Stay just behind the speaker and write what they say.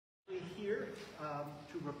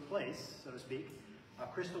to replace, so to speak,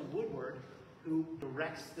 Crystal Woodward, who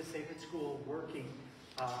directs the Safe at School working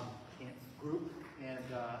group and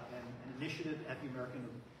an initiative at the American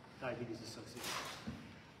Diabetes Association.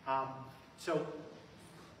 So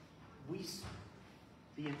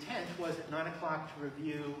the intent was at 9 o'clock to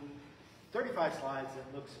review 35 slides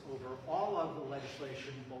that looks over all of the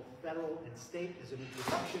legislation, both federal and state, as an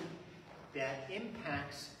introduction that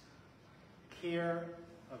impacts care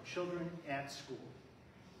of children at school.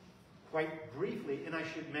 Quite briefly, and I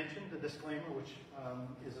should mention the disclaimer, which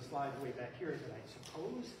is a slide way back here that I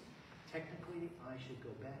suppose technically I should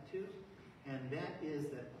go back to, and that is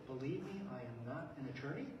that, believe me, I am not an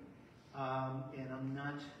attorney, and I'm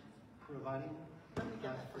not providing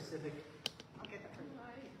specific. I'll get that for you.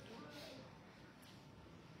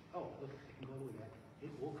 Oh, look, I can go all the way back. It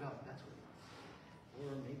woke up, that's what it was.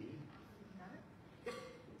 Or maybe. Yep.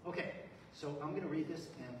 Okay, so I'm going to read this,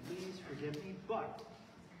 and please forgive me, but.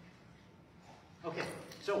 Okay,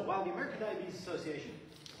 so while the American Diabetes Association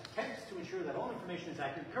attempts to ensure that all information is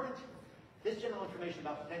accurate and current, this general information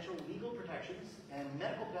about potential legal protections and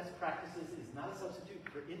medical best practices is not a substitute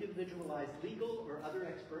for individualized legal or other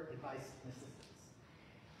expert advice and assistance.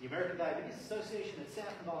 The American Diabetes Association, its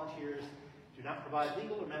staff and volunteers do not provide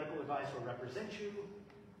legal or medical advice or represent you.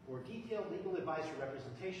 For detailed legal advice or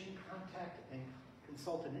representation, contact and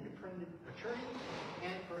consult an independent attorney,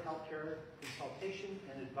 and for healthcare consultation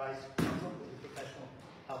and advice, consult with a professional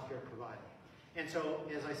healthcare provider. And so,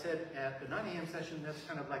 as I said at the 9 a.m. session, that's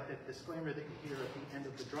kind of like that disclaimer that you hear at the end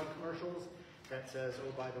of the drug commercials that says,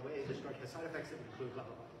 oh, by the way, this drug has side effects that include blah,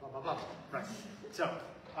 blah, blah, blah, blah, blah. Right. So,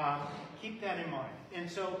 keep that in mind. And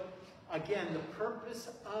so, again, the purpose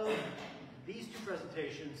of these two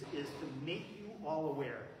presentations is to make you all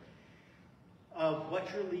aware of what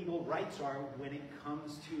your legal rights are when it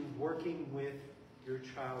comes to working with your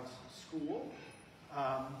child's school.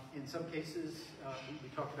 In some cases, we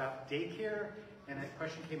talked about daycare, and a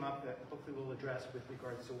question came up that hopefully we'll address with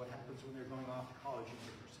regards to what happens when they're going off to college and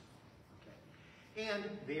university. Okay.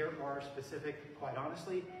 And there are specific, quite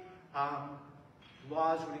honestly,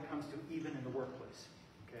 laws when it comes to even in the workplace.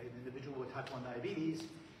 Okay, an individual with type 1 diabetes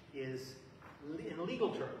is, in legal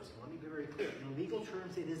terms, let me be very clear, in legal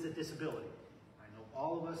terms it is a disability. I know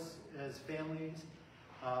all of us as families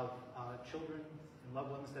of children and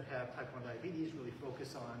loved ones that have type 1 diabetes really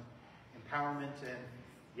focus on empowerment, and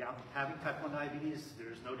yeah, having type 1 diabetes,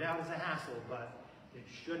 there's no doubt is a hassle, but it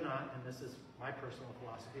should not, and this is my personal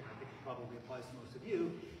philosophy, and I think it probably applies to most of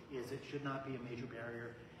you, is it should not be a major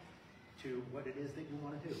barrier to what it is that you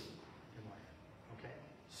want to do in life. Okay,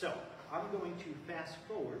 so I'm going to fast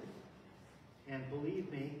forward, and believe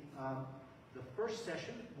me, the first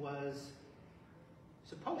session was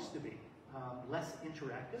supposed to be less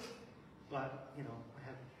interactive, but you know, I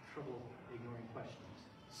have trouble ignoring questions.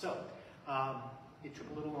 So it took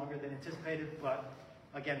a little longer than anticipated, but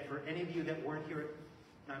again, for any of you that weren't here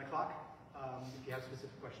at 9 o'clock, if you have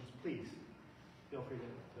specific questions, please feel free to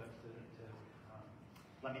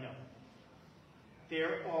let me know.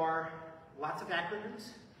 There are lots of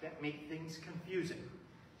acronyms that make things confusing.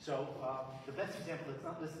 So the best example that's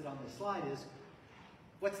not listed on this slide is,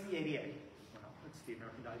 what's the ADA? Well, it's the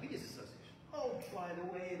American Diabetes Association. Oh, by the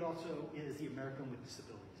way, it also is the American with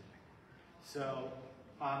Disabilities Act. So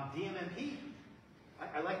DMMP,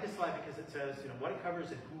 I like this slide because it says, you know, what it covers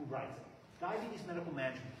and who writes it. Diabetes Medical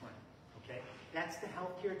Management Plan, okay? That's the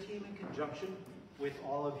healthcare team in conjunction with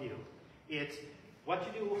all of you. It's what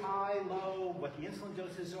to do high, low, what the insulin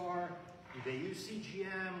doses are, do they use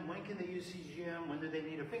CGM, when can they use CGM, when do they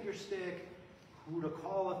need a finger stick, who to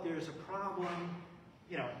call if there's a problem,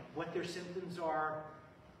 you know, what their symptoms are,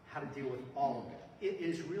 how to deal with all of it. It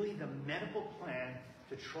is really the medical plan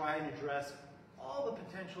to try and address all the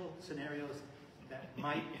potential scenarios that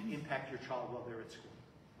might impact your child while they're at school.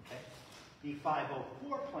 Okay? The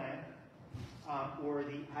 504 plan, or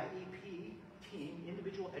the IEP team,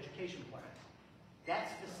 Individual Education Plan,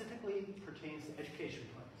 that specifically pertains to education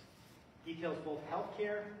plans. Details both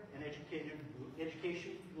healthcare and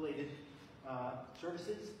education-related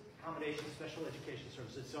services, accommodations, special education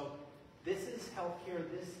services. So this is healthcare.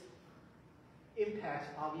 This impacts,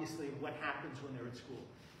 obviously, what happens when they're at school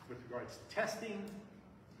with regards to testing.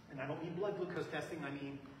 And I don't mean blood glucose testing. I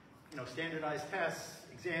mean, you know, standardized tests,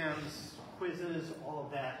 exams, quizzes, all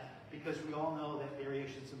of that, because we all know that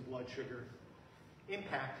variations in blood sugar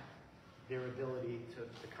impact their ability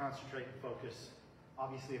to concentrate and focus.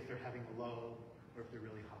 Obviously, if they're having a low or if they're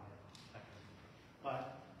really high.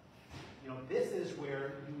 But, you know, this is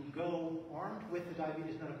where you go armed with the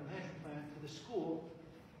Diabetes Medical Management Plan to the school,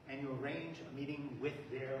 and you arrange a meeting with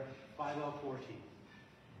their 504 team.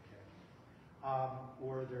 Okay.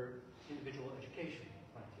 or their individual education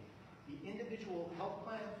plan team. The individual health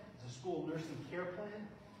plan is a school nursing care plan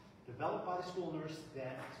developed by the school nurse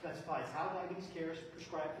that specifies how diabetes care is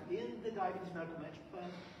prescribed in the diabetes medical management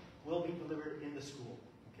plan will be delivered in the school.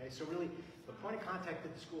 Okay, so really the point of contact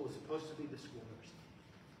at the school is supposed to be the school nurse.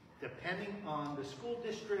 Depending on the school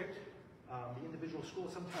district, the individual school,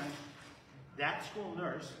 sometimes that school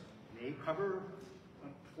nurse may cover,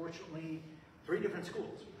 unfortunately, 3 different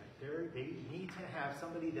schools. Right? They need to have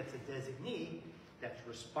somebody that's a designee that's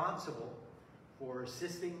responsible for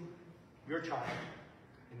assisting your child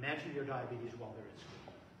in managing their diabetes while they're in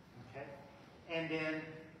school. Okay? And then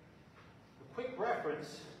a quick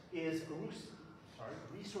reference is a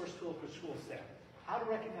resource tool for school staff. How to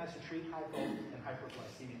recognize and treat hypo and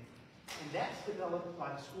hyperglycemia. And that's developed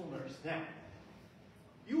by the school nurse. Now,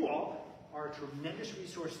 you all are a tremendous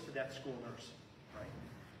resource to that school nurse, right?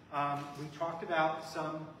 We talked about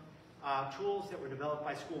some tools that were developed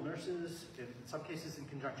by school nurses, in some cases in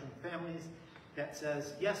conjunction with families, that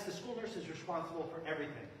says, yes, the school nurse is responsible for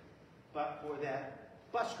everything, but for that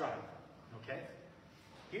bus driver, okay?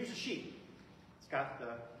 Here's a sheet. It's got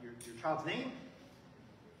your child's name,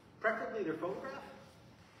 preferably their photograph,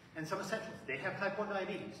 and some essentials. They have type 1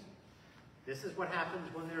 diabetes. This is what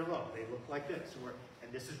happens when they're low. They look like this,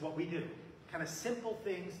 and this is what we do. Kind of simple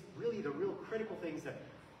things, really the real critical things that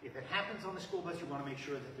if it happens on the school bus, you want to make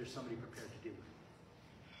sure that there's somebody prepared to deal with it.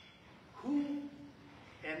 Who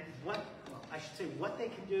and what, well, I should say what they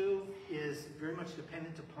can do is very much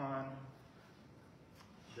dependent upon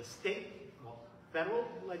the state, well, federal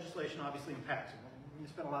legislation obviously impacts it. We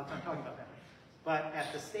spend a lot of time talking about that. But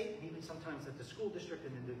at the state, maybe sometimes at the school district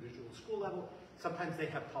and individual school level, sometimes they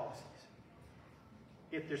have policies.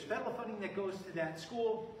 If there's federal funding that goes to that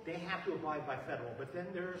school, they have to abide by federal. But then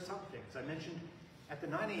there are some things. I mentioned at the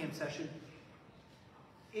 9 a.m. session,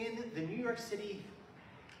 in the New York City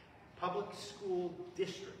public school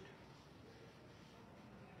district,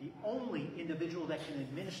 the only individual that can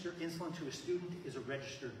administer insulin to a student is a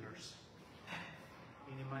registered nurse.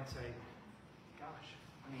 And you might say, gosh,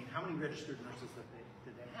 I mean, how many registered nurses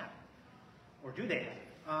did they have? Or do they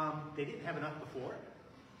have? They didn't have enough before.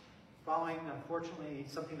 Following, unfortunately,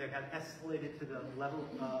 something that had escalated to the level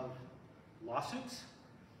of lawsuits,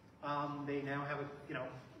 they now have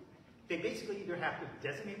they basically either have to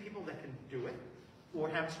designate people that can do it, or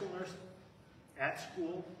have a school nurse at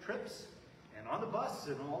school trips, and on the bus,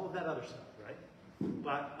 and all of that other stuff, right?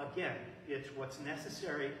 But again, it's what's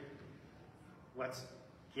necessary, what's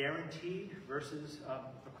guaranteed versus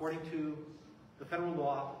according to the federal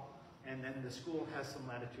law, and then the school has some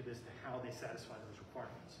latitude as to how they satisfy those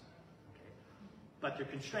requirements. Okay? But they're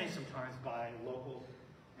constrained sometimes by local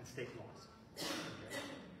and state laws. Okay?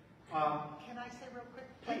 Can I say real quick?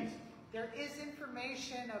 Please. There is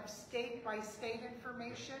information of state-by-state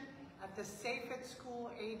information at the Safe at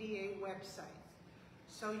School ADA website.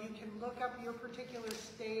 So you can look up your particular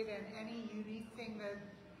state, and any unique thing that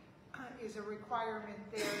is a requirement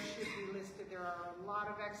there should be listed. There are a lot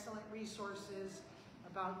of excellent resources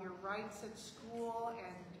about your rights at school,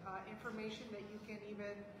 and information that you can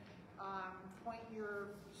even point your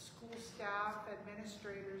school staff,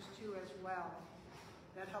 administrators to as well.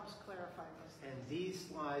 That helps clarify this. And these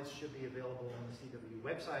slides should be available on the CW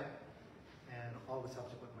website and all the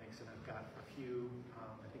subsequent links. And I've got a few,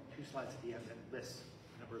 I think 2 slides at the end that lists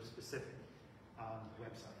a number of specific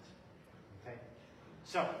websites. Okay.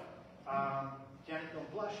 So, Janet,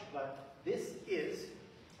 don't blush, but this is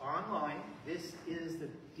online. This is the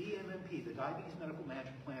DMMP, the Diabetes Medical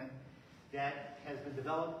Management Plan, that has been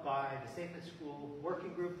developed by the Safe at School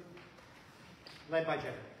Working Group, led by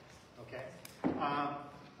Jennifer. Okay.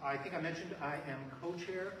 I think I mentioned I am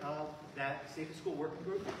co-chair of that Safe at School Working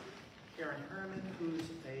Group. Karen Herman, who's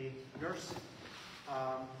a nurse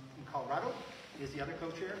in Colorado, is the other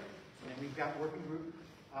co-chair, and we've got working group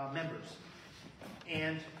members.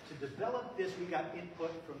 And to develop this, we got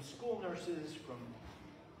input from school nurses, from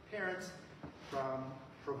parents, from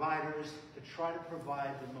providers, to try to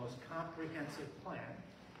provide the most comprehensive plan,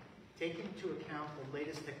 taking into account the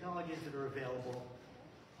latest technologies that are available.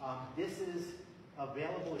 This is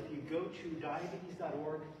available if you go to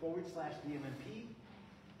diabetes.org/DMMP.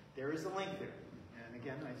 There is a link there. And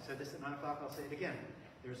again, I said this at 9 o'clock, I'll say it again.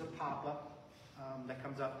 There's a pop-up that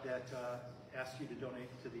comes up that asks you to donate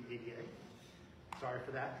to the ADA. Sorry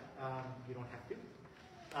for that. You don't have to.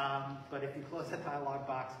 But if you close that dialog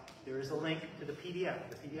box, there is a link to the PDF.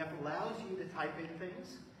 The PDF allows you to type in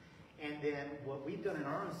things. And then what we've done in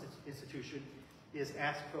our institution is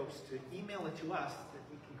ask folks to email it to us, that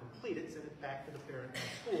we can complete it, send it back to the parent and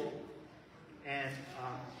school. And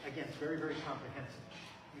again, it's very, very comprehensive.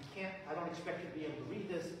 You can't, I don't expect you to be able to read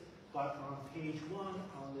this, but on page 1,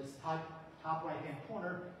 on this top right-hand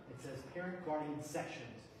corner, it says Parent Guardian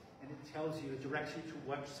Sections, and it tells you, it directs you to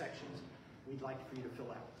what sections we'd like for you to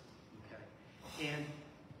fill out. Okay, and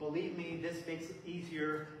believe me, this makes it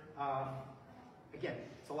easier. Again,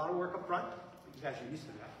 it's a lot of work up front. You guys are used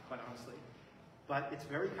to that, quite honestly, but it's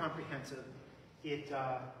very comprehensive.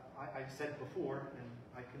 I've said it before, and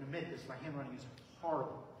I can admit this, my handwriting is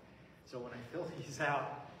horrible. So when I fill these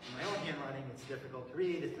out in my own handwriting, it's difficult to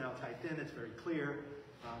read. It's now typed in. It's very clear.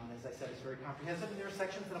 As I said, it's very comprehensive. And there are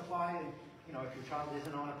sections that apply. And, you know, if your child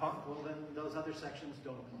isn't on a pump, well, then those other sections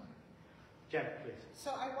don't apply. Jen, please.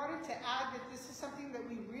 So I wanted to add that this is something that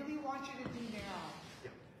we really want you to do now.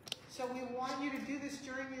 Yeah. So we want you to do this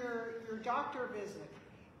during your doctor visit.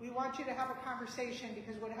 We want you to have a conversation,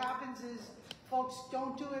 because what happens is folks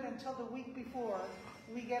don't do it until the week before.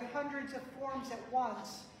 We get hundreds of forms at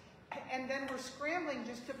once, and then we're scrambling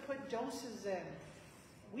just to put doses in.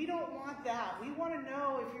 We don't want that. We want to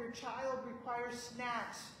know if your child requires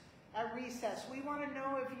snacks at recess. We want to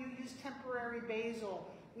know if you use temporary basal.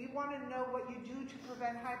 We want to know what you do to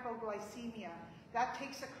prevent hypoglycemia. That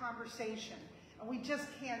takes a conversation, and we just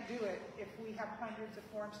can't do it if we have hundreds of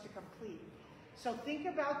forms to complete. So think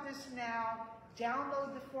about this now.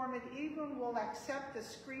 Download the form. It even will accept a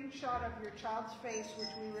screenshot of your child's face, which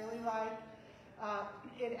we really like.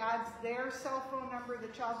 It adds their cell phone number,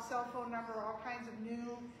 the child's cell phone number, all kinds of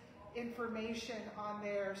new information on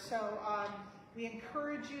there. So we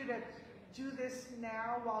encourage you to do this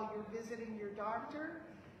now while you're visiting your doctor,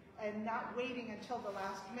 and not waiting until the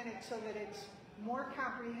last minute, so that it's more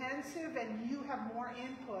comprehensive and you have more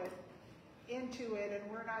input into it,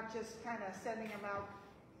 and we're not just kind of sending them out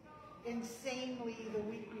insanely the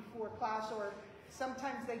week before class, or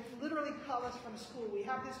sometimes they literally call us from school. We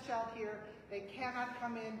have this child here, they cannot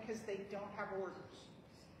come in because they don't have orders.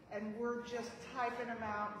 And we're just typing them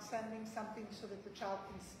out and sending something so that the child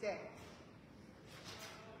can stay.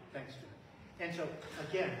 Thanks, Jen. And so,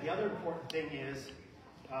 again, the other important thing is,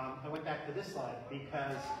 I went back to this slide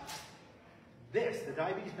because this, the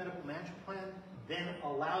Diabetes Medical Management Plan, then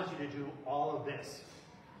allows you to do all of this.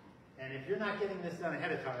 And if you're not getting this done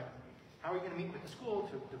ahead of time, how are you going to meet with the school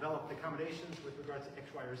to develop the accommodations with regards to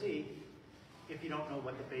X, Y, or Z if you don't know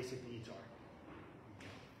what the basic needs are?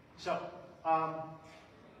 So,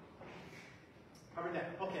 covered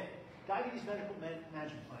that. Okay, Diabetes Medical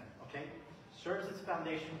Management Plan, okay, serves as a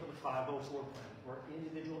foundation for the 504 plan, or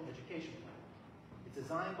Individual Education Plan. It's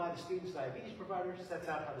designed by the student's diabetes provider, sets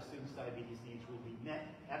out how the student's diabetes needs will be met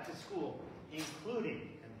at the school,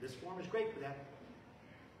 including, and this form is great for that,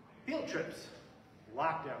 field trips,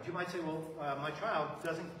 lockdowns. You might say, well, my child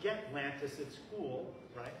doesn't get Lantus at school,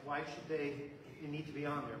 right? Why should they need to be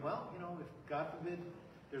on there? Well, you know, if God forbid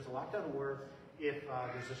there's a lockdown, or if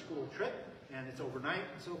there's a school trip and it's overnight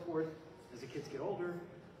and so forth, as the kids get older,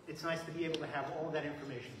 it's nice to be able to have all of that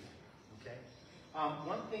information there, okay?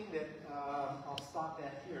 One thing that, I'll stop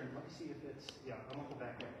at here, and let me see if it's, yeah, I won't go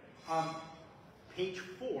back there. Page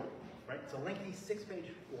 4, right? It's a lengthy 6-page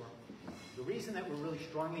form. The reason that we're really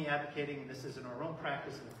strongly advocating, this is in our own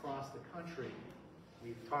practice and across the country,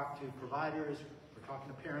 we've talked to providers, we're talking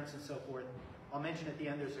to parents and so forth. I'll mention at the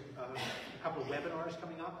end there's a couple of webinars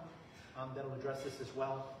coming up that'll address this as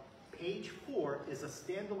well. Page 4 is a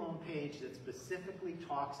standalone page that specifically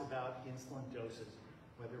talks about insulin doses,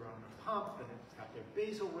 whether on a pump and it's got their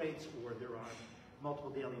basal rates, or they're on multiple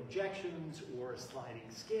daily injections, or a sliding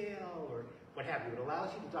scale, or what have you. It allows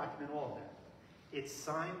you to document all of that. It's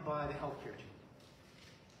signed by the healthcare team.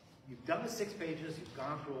 You've done the 6 pages, you've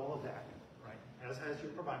gone through all of that, right? As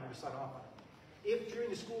your provider to sign off on it. If during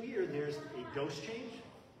the school year there's a dose change,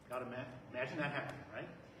 gotta imagine that happening, right?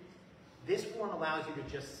 This form allows you to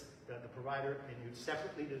just, the provider and you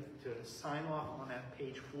separately to sign off on that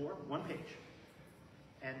page 4, 1 page.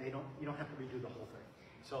 And you don't have to redo the whole thing.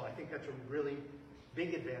 So I think that's a really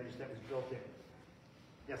big advantage that was built in.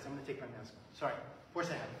 Yes, I'm gonna take my mask off. Sorry, of course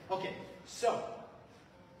I have. Okay, so,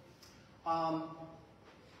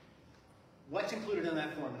 what's included in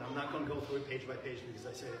that form? And I'm not gonna go through it page by page because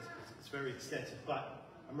I say it's very extensive, but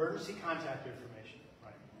emergency contact information,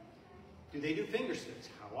 right? Do they do finger sticks?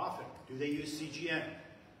 How often? Do they use CGM?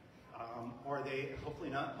 Are they hopefully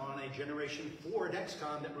not on a generation 4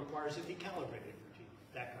 Dexcom that requires it to be calibrated?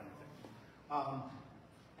 That kind of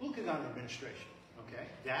thing. Glucagon administration, okay?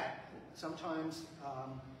 That sometimes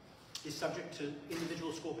is subject to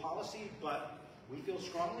individual school policy, but we feel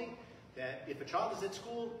strongly that if a child is at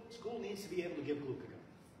school, school needs to be able to give glucagon,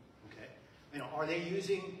 okay? You know, are they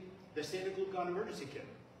using the standard glucagon emergency kit?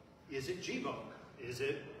 Is it Gvoke? Is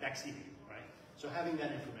it Bexley, right? So having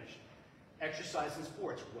that information. exercise and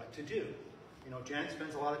sports, what to do. You know, Janet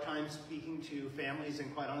spends a lot of time speaking to families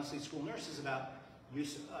and quite honestly school nurses about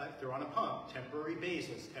use, if they're on a pump, temporary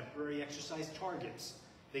basals, temporary exercise targets,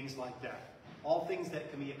 things like that. All things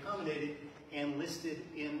that can be accommodated and listed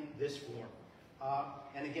in this form.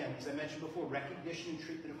 And again, as I mentioned before, recognition and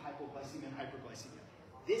treatment of hypoglycemia and hyperglycemia.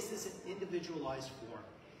 This is an individualized form.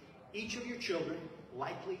 Each of your children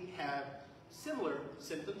likely have similar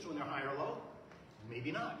symptoms when they're high or low.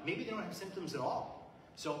 Maybe not. Maybe they don't have symptoms at all.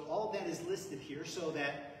 So all of that is listed here so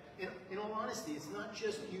that, in all honesty, it's not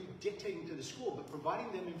just you dictating to the school, but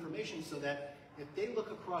providing them information so that if they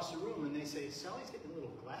look across the room and they say, Sally's getting a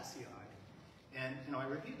little glassy eye, and you know, I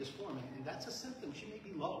reviewed this form, and that's a symptom. She may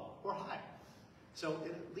be low or high. So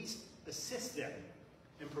it at least assist them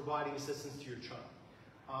in providing assistance to your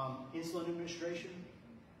child. Insulin administration,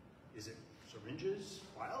 is it syringes,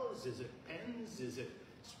 vials, is it pens, is it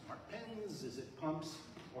smart pens, is it pumps,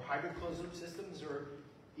 or hybrid closed-loop systems, or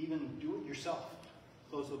even do-it-yourself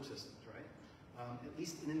closed-loop systems, right? At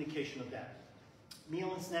least an indication of that.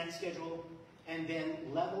 Meal and snack schedule, and then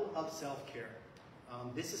level of self-care.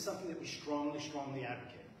 This is something that we strongly, strongly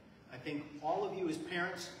advocate. I think all of you as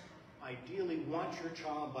parents ideally want your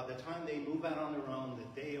child, by the time they move out on their own,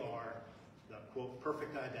 that they are the, quote,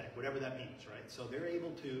 perfect diabetic, whatever that means, right? So they're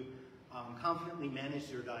able to confidently manage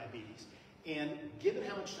their diabetes. And given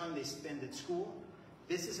how much time they spend at school,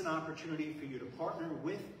 this is an opportunity for you to partner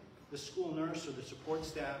with the school nurse or the support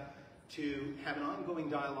staff to have an ongoing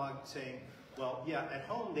dialogue saying, well, yeah, at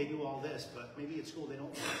home they do all this, but maybe at school they don't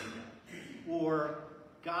want to do that. Or,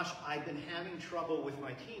 gosh, I've been having trouble with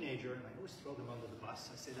my teenager, and I always throw them under the bus.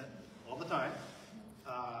 I say that all the time.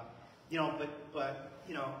 You know, but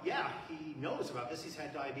you know, yeah, he knows about this. He's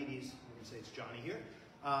had diabetes. We're going to say it's Johnny here.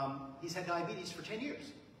 He's had diabetes for 10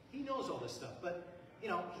 years. He knows all this stuff, but you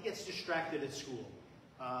know, he gets distracted at school,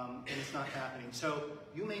 and it's not happening. So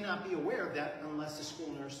you may not be aware of that unless the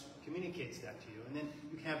school nurse communicates that to you. And then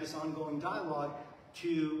you can have this ongoing dialogue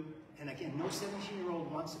to, and again, no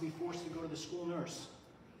 17-year-old wants to be forced to go to the school nurse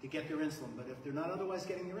to get their insulin. But if they're not otherwise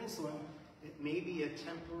getting their insulin, it may be a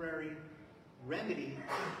temporary remedy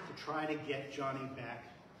to try to get Johnny back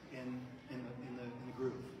in the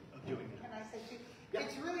groove of doing it. Can I say too? Yeah.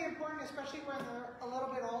 It's really important, especially when they're a little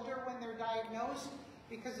bit older, when they're diagnosed,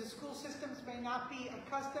 because the school systems may not be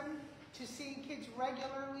accustomed to seeing kids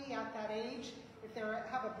regularly at that age. If they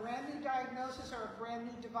have a brand new diagnosis or a brand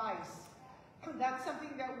new device, that's something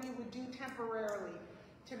that we would do temporarily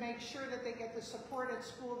to make sure that they get the support at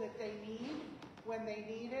school that they need when they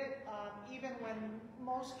need it, even when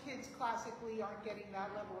most kids classically aren't getting that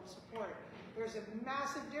level of support. There's a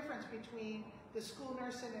massive difference between the school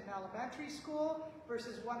nurse in an elementary school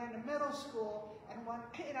versus one in a middle school and one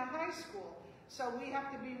in a high school. So we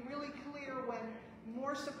have to be really clear when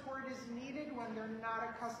more support is needed when they're not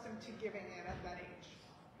accustomed to giving it at that age.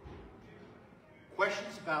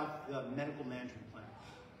 Questions about the medical management plan?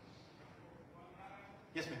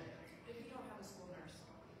 Yes, ma'am. If you don't have a school nurse.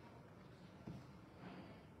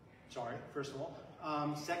 Sorry, first of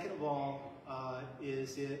all. Second of all,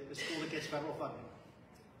 is it a school that gets federal funding?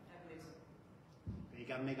 I believe so. You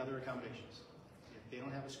got to make other accommodations. If they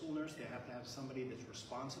don't have a school nurse, they have to have somebody that's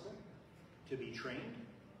responsible to be trained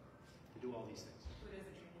to do all these things. Who does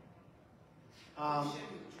the training?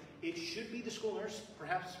 It should be the school nurse,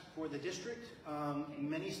 perhaps for the district.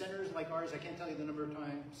 Many centers like ours, I can't tell you the number of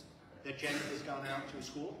times that Janet has gone out to a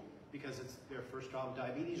school because it's their first job with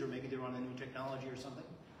diabetes, or maybe they're on a new technology or something.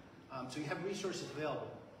 So you have resources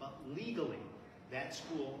available, but legally, that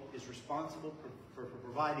school is responsible for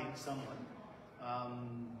providing someone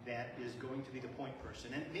that is going to be the point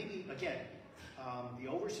person. And maybe, again, the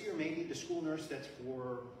overseer may be the school nurse that's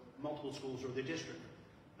for multiple schools or the district,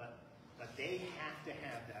 but they have to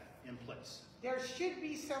have that in place. There should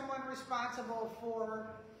be someone responsible for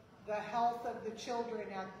the health of the children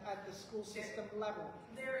at the school system level.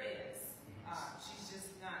 There is. She's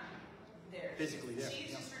just not there. Physically there.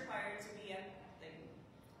 She's just required to be at, like,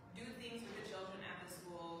 do things with the children at the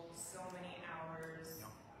school so many hours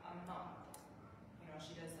a month. You know,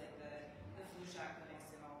 she does like the flu shot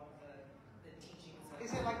clinics and all of the teachings.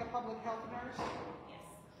 Is it like a public health nurse? Yes.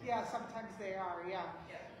 Yeah, sometimes they are, yeah.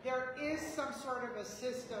 Yeah. There is some sort of a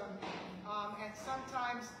system, and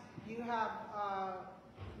sometimes you have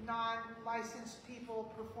non-licensed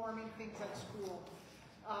people performing things at school.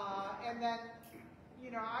 And then, you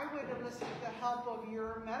know, I would enlist the help of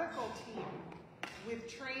your medical team with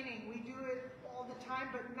training. We do it all the time,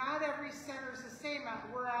 but not every center is the same.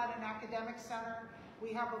 We're at an academic center.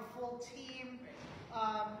 We have a full team.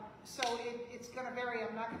 So it's going to vary.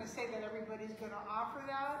 I'm not going to say that everybody's going to offer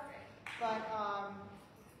that, but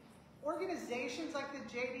Organizations like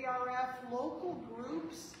the JDRF, local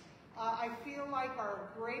groups, I feel like are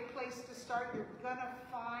a great place to start. You're gonna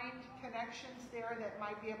find connections there that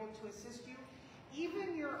might be able to assist you.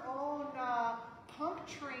 Even your own pump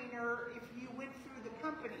trainer, if you went through the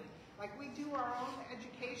company. Like we do our own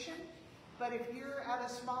education, but if you're at a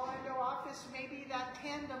small endo office, maybe that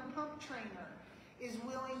tandem pump trainer is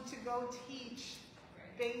willing to go teach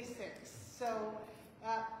basics. So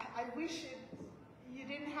I wish you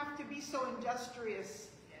didn't have to be so industrious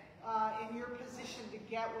in your position to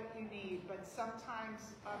get what you need, but sometimes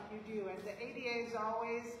you do. And the ADA is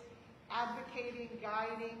always advocating,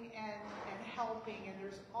 guiding, and helping. And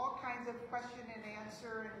there's all kinds of question and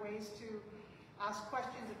answer and ways to ask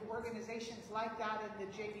questions of organizations like that in the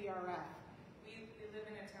JDRF. We live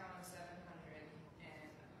in a town of 700, and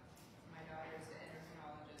my daughter's an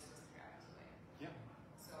endocrinologist is 3 hours away. Yeah.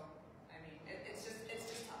 So, I mean, it's just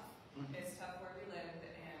tough. Mm-hmm. It's tough where we live,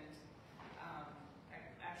 and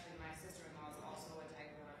actually my sister-in-law is also a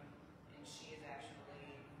type 1, and she is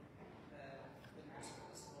actually the nurse for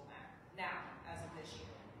the school now, as of this year.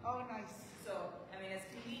 Oh, nice. So, I mean, it's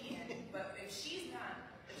convenient, but if she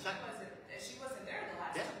wasn't there the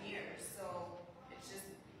last 2 years, so it's just.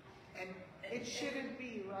 And it shouldn't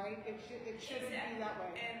be, right? It shouldn't be that way.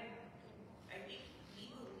 And I think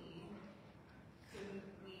legally, couldn't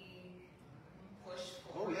we push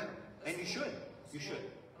Oh, for? yeah. And you should. You should.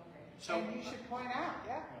 Okay. So, And you should point out,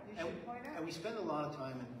 yeah, you should point out. and we spend a lot of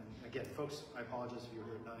time, and again, folks, I apologize if you were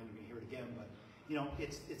here at 9, you're going to hear it again, but you know,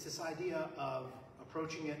 it's this idea of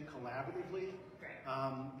approaching it collaboratively.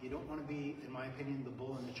 Right. You don't want to be, in my opinion, the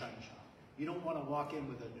bull in the china shop. You don't want to walk in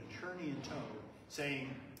with an attorney in tow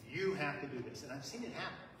saying, you have to do this. And I've seen it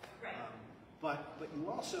happen. Right. But you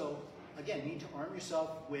also, again, need to arm yourself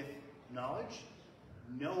with knowledge,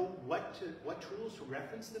 know what tools to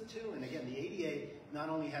reference them to. And again, the ADA not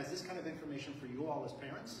only has this kind of information for you all as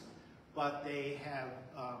parents, but they have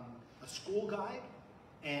a school guide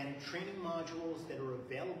and training modules that are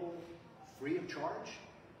available free of charge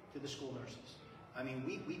to the school nurses. I mean,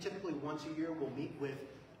 we typically once a year will meet with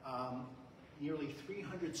nearly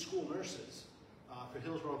 300 school nurses for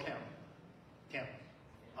Hillsborough County.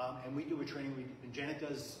 And we do a training, and Janet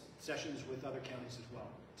does sessions with other counties as well.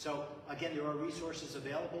 So again, there are resources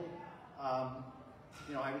available.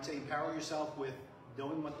 You know, I would say empower yourself with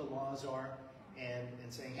knowing what the laws are and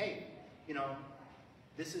saying, hey, you know,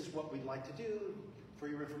 this is what we'd like to do. For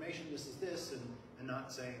your information, this is this, and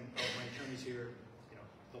not saying, oh, my attorney's here, you know,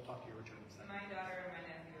 they'll talk to your attorneys. My daughter and my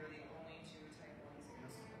nephew are the only 2 type 1s in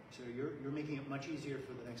the school. So you're making it much easier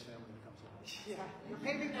for the next family that comes along. Yeah, you're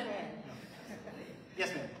paving the way.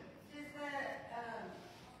 Yes, ma'am. Does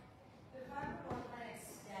the 511 plan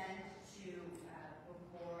extend to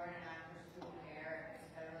before and after school care as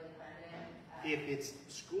federally funded? If it's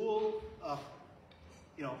school,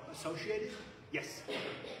 you know, associated, yes.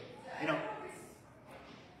 You know.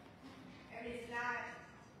 I mean, it's not.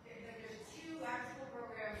 There's 2 actual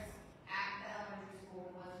programs at the elementary school.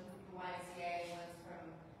 One's from the YMCA, one's from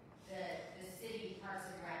the city Parks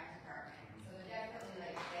and Rec department. So they're definitely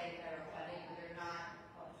like getting federal funding, but they're not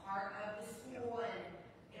a part of the school. And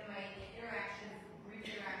in my brief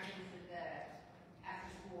interactions with the after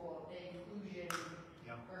school, the inclusion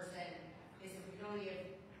person, they said we can only give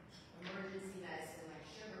emergency medicine like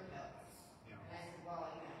sugar pills. Yeah. And I said, well,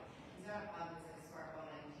 you know, he's not a problem. It's like a smartphone.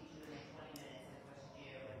 I can teach you in like 20 minutes like what to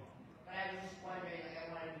do. But I was just wondering, like, I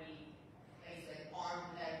wanted to be like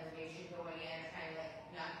armed with that information going in, kind of like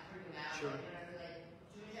not freak them out. Sure. Like, you know, like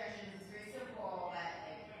 2 injections is very simple, but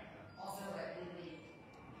like also like legally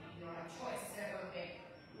you don't have a choice. So okay.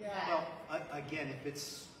 Yeah. Well, again, if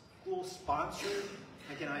it's school sponsored,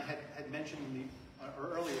 again, I had mentioned in the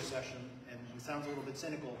earlier session, and it sounds a little bit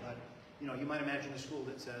cynical, but you know, you might imagine a school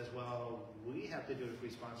that says, well, we have to do it if we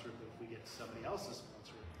sponsor it, but if we get somebody else to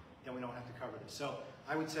sponsor it, then we don't have to cover this. So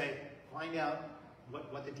I would say find out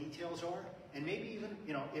what the details are, and maybe even,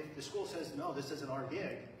 you know, if the school says, no, this isn't our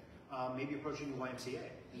gig, maybe approaching the YMCA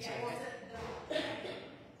and Yeah, saying, well, hey,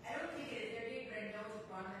 I don't think it is their gig, but I know it's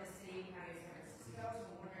run by the city of County of San Francisco, so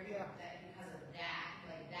I'm wondering if that because of that,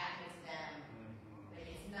 like that makes them, like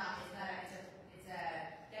it's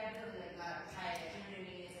definitely like not a private, you know what I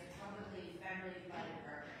mean? It's a totally federally funded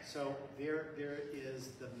program. so there is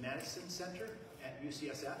the Medicine Center at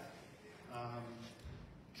UCSF,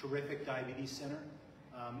 terrific diabetes center.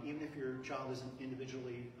 Even if your child isn't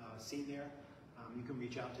individually seen there, you can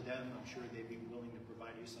reach out to them. I'm sure they'd be willing to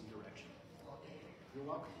provide you some direction. You're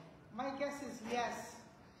welcome. My guess is yes,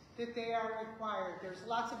 that they are required. There's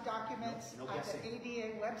lots of documents No on the guessing.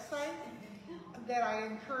 ADA website that I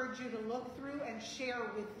encourage you to look through and share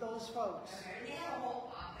with those folks. Okay, and they have a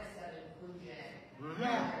whole office of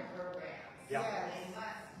Yeah. programs. Yeah. Yes. They must.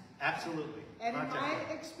 Absolutely. And in Contact my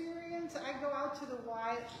them. experience, I go out to the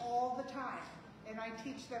Y all the time, and I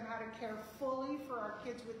teach them how to care fully for our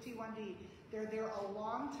kids with T1D. They're there a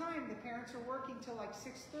long time. The parents are working till like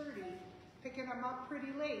 6:30, picking them up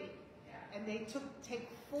pretty late, Yeah. and they take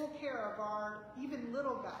full care of our even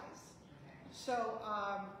little guys. So,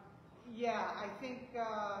 yeah, I think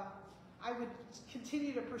I would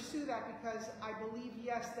continue to pursue that because I believe,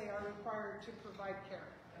 yes, they are required to provide care.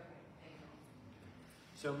 Okay, thank you.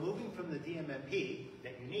 So moving from the DMMP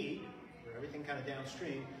that you need, where everything kind of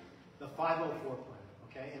downstream, the 504 plan,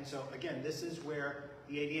 okay? And so again, this is where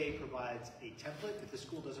the ADA provides a template, if the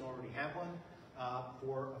school doesn't already have one,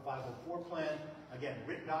 for a 504 plan. Again,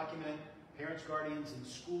 written document, parents, guardians, and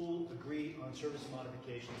school agree on service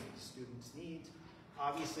modifications that the students need.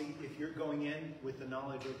 Obviously, if you're going in with the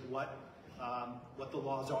knowledge of what the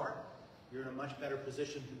laws are, you're in a much better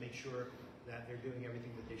position to make sure that they're doing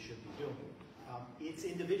everything that they should be doing. It's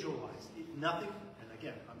individualized. Nothing, and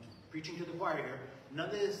again, I'm preaching to the choir here, none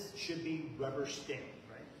of this should be rubber stamped,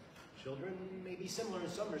 right? Children may be similar in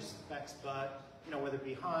some respects, but whether it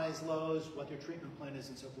be highs, lows, what their treatment plan is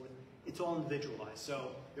and so forth, it's all individualized.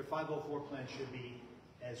 So their 504 plan should be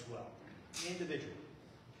as well. Individual,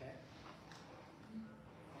 okay?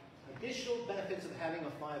 Additional benefits of having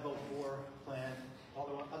a 504 plan,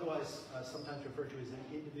 otherwise sometimes referred to as an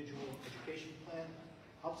individual education plan,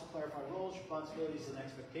 helps to clarify roles, responsibilities, and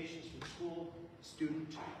expectations for the school,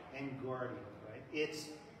 student, and guardian, right? It's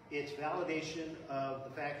validation of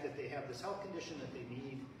the fact that they have this health condition, that they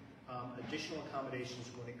need additional accommodations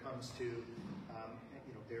when it comes to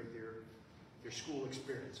their school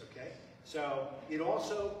experience, okay? So it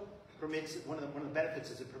also permits, one of the benefits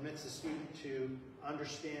is it permits the student to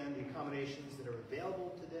understand the accommodations that are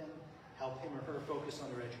available to them, help him or her focus on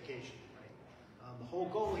their education, right? The whole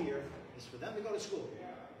goal here is for them to go to school,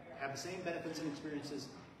 have the same benefits and experiences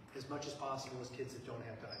as much as possible as kids that don't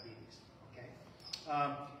have diabetes, okay?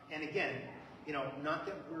 And again, not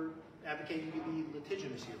that we're advocating to be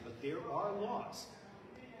litigious here, but there are laws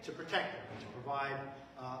to protect them, to provide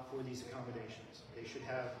for these accommodations. They should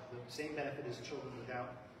have the same benefit as children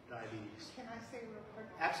without diabetes. Can I say real quick?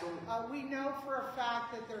 Absolutely. We know for a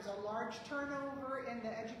fact that there's a large turnover in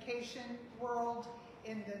the education world,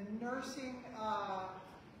 in the nursing,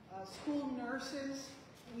 school nurses.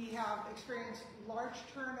 We have experienced large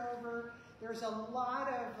turnover. There's a lot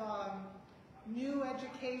of new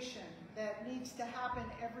education that needs to happen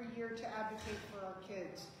every year to advocate for our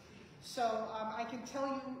kids. So I can tell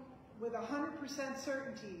you with 100%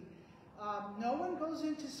 certainty, no one goes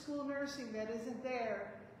into school nursing that isn't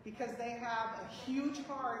there because they have a huge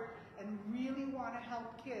heart and really want to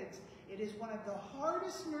help kids. It is one of the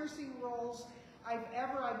hardest nursing roles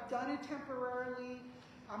I've done it temporarily.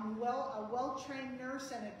 I'm a well-trained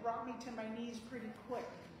nurse, and it brought me to my knees pretty quick.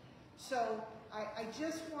 So I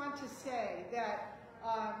just want to say that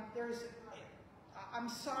I'm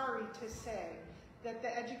sorry to say that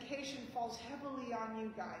the education falls heavily on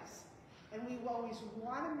you guys. And we always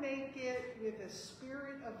want to make it with a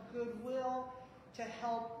spirit of goodwill to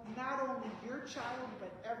help not only your child,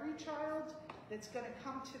 but every child that's going to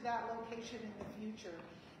come to that location in the future.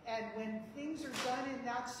 And when things are done in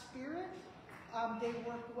that spirit, they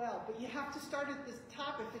work well. But you have to start at the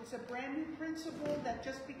top. If it's a brand new principal that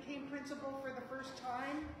just became principal for the first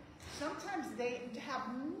time, sometimes they have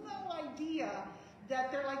no idea that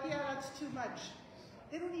they're like, yeah, that's too much.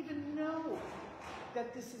 They don't even know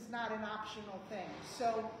that this is not an optional thing.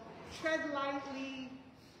 So tread lightly,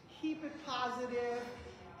 keep it positive,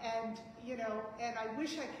 and and I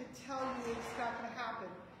wish I could tell you it's not going to happen.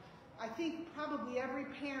 I think probably every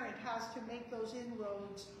parent has to make those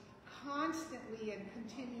inroads constantly and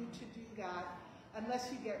continue to do that, unless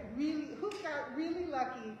you get who got really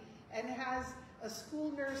lucky and has a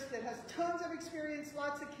school nurse that has tons of experience,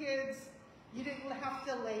 lots of kids. You didn't have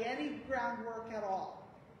to lay any groundwork at all.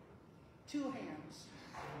 2 hands,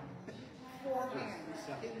 4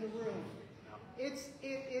 hands in the room. It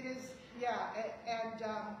is, yeah, and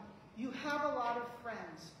you have a lot of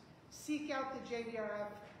friends. Seek out the JDRF,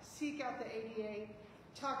 seek out the ADA,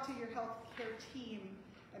 talk to your healthcare team,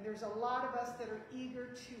 and there's a lot of us that are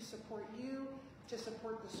eager to support you, to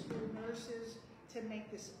support the school nurses, to make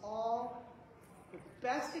this all the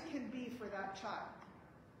best it can be for that child.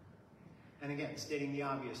 And again, stating the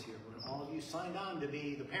obvious here, when all of you signed on to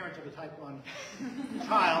be the parent of a type 1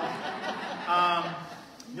 child,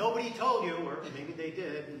 nobody told you, or maybe they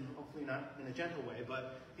did, and hopefully not in a gentle way,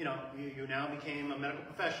 but you now became a medical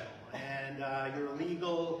professional, and you're a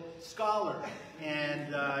legal scholar, and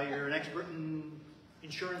you're an expert in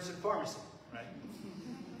insurance and pharmacy, right?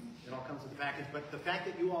 It all comes with the package. But the fact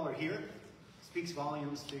that you all are here speaks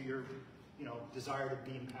volumes to your, desire to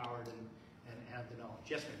be empowered and have the knowledge.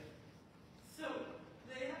 Yes, ma'am. So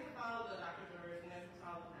they have to follow the doctor's orders and they have to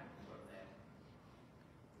follow the medical protocol.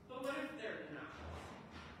 But what if they're not?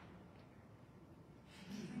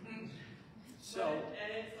 And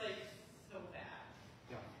it's like so bad.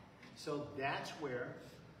 Yeah. So that's where,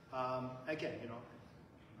 again,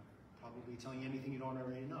 probably telling you anything you don't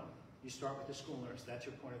already know. You start with the school nurse. That's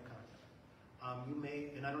your point of contact. You may,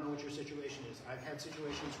 and I don't know what your situation is. I've had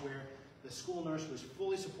situations where the school nurse was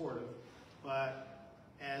fully supportive, but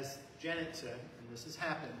as Janet said, and this has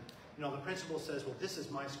happened, the principal says, well, this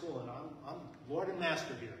is my school, and I'm Lord and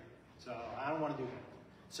Master here, so I don't want to do that.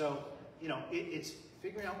 So, it's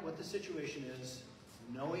figuring out what the situation is,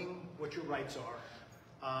 knowing what your rights are.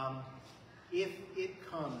 If it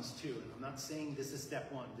comes to, and I'm not saying this is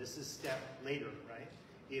step one, this is step later, right?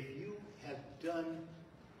 If you have done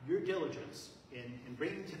your diligence in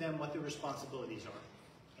bringing to them what their responsibilities are,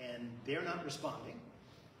 and they're not responding,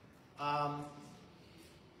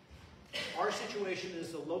 our situation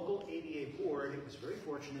is the local ADA board. It was very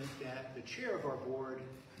fortunate that the chair of our board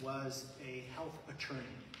was a health attorney.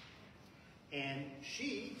 And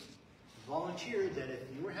she volunteered that if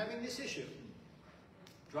you were having this issue,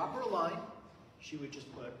 drop her a line. She would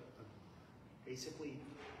just put basically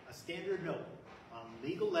a standard note on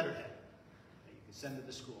legal letterhead that you can send to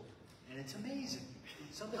the school. And it's amazing.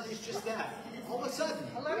 Sometimes it's just that. All of a sudden.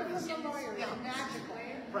 A letter from the lawyer,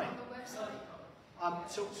 magically. Right.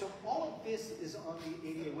 So all of this is on the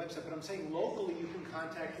ADA website, but I'm saying locally you can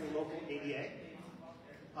contact your local ADA.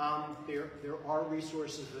 There are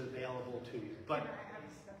resources available to you, but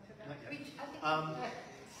not yet.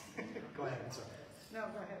 Go ahead. I'm sorry. No,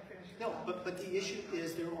 go ahead. Finish. No, but the issue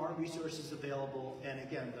is there are resources available, and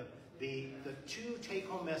again, the two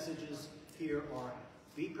take-home messages here are: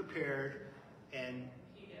 be prepared, and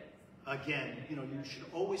again, you should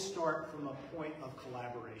always start from a point of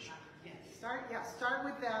collaboration. Start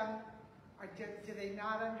with them. Do they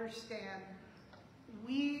not understand?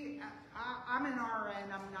 I'm an RN,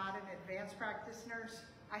 I'm not an advanced practice nurse.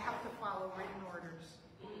 I have to follow written orders.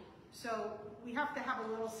 So we have to have a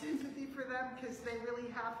little sympathy for them because they really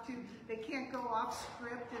have to, they can't go off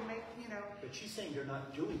script and make, But she's saying they're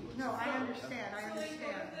not doing what No, I understand, I So like one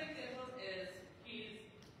understand. of the examples is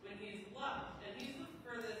when he's loved, and he's the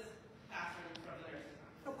furthest classroom from the nurse's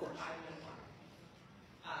home. Of course. 5 minutes walk.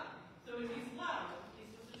 So when he's loved, he's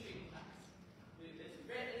supposed to treat class. It's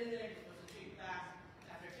written in there, he's supposed to treat class.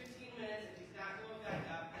 After 15 minutes, if he's not going back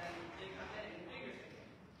up, then they come in and figure it.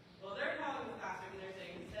 Well, they're calling the classroom and they're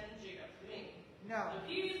saying, send Jacob to me. No, So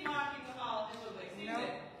he's walking the hall and was like, no,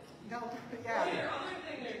 Susan. no, The yeah. other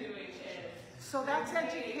thing they're doing is. So that's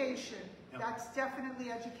they're saying- education. Yep. That's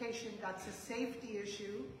definitely education. That's a safety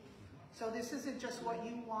issue. So this isn't just what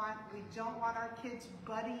you want. We don't want our kids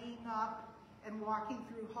buddying up and walking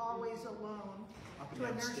through hallways alone Up and to a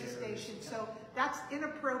down nurse's stairs. station. Yeah. So that's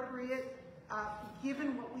inappropriate,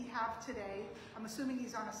 given what we have today. I'm assuming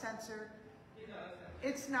he's on a sensor.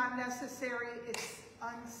 It's not necessary, it's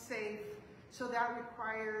unsafe, so that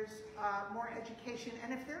requires more education.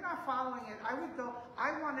 And if they're not following it, I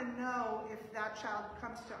want to know if that child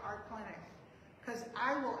comes to our clinic, because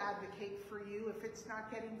I will advocate for you. If it's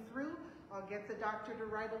not getting through, I'll get the doctor to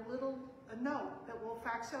write a note that we'll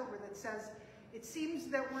fax over that says, it seems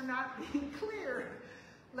that we're not being clear.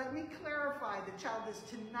 Let me clarify, the child is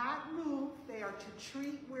to not move, they are to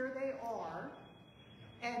treat where they are.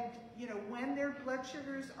 And, when their blood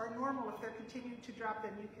sugars are normal, if they're continuing to drop,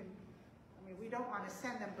 then we don't want to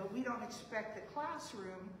send them, but we don't expect the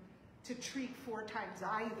classroom to treat 4 times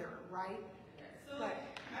either, right? So like,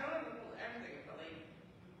 I don't know everything, but like,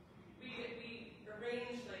 we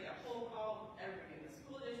arranged like a whole call, everybody in the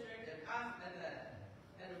school district and us and the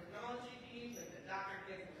endocrinology team, like the doctor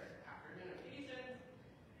gets their afternoon patients,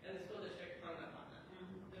 and the school district hung up on that.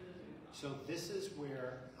 So this is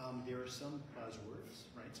where there are some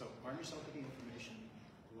buzzwords, right? So arm yourself with the information,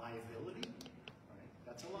 liability, right?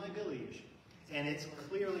 That's a liability issue. And it's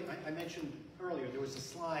clearly, I mentioned earlier, there was a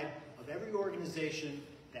slide of every organization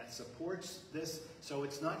that supports this. So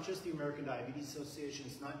it's not just the American Diabetes Association,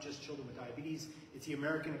 it's not just Children with Diabetes, it's the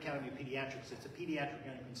American Academy of Pediatrics, it's the Pediatric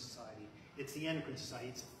Endocrine Society, it's the Endocrine Society,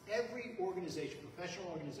 it's every organization, professional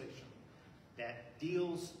organization that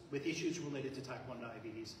deals with issues related to type 1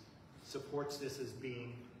 diabetes supports this as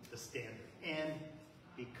being the standard. And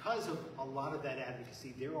because of a lot of that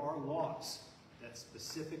advocacy, there are laws that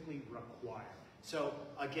specifically require. So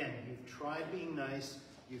again, you've tried being nice,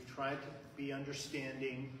 you've tried to be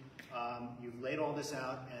understanding, you've laid all this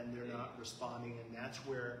out and they're not responding, and that's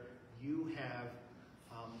where you have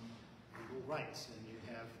legal rights and you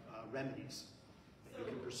have remedies that you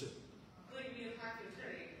can pursue. Like being a tax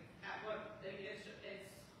attorney, at what, like, it's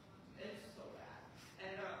so bad.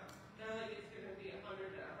 And, they're like, it's gonna be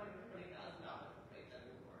 $100,000 to $120,000 to make that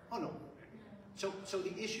move work. Oh, no. So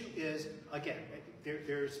the issue is, again,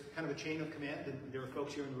 there's kind of a chain of command, and there are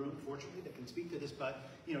folks here in the room, fortunately, that can speak to this, but,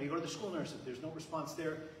 you go to the school nurse, if there's no response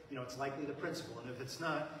there, it's likely the principal, and if it's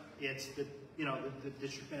not, it's the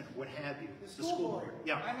district manager, what have you. The school board.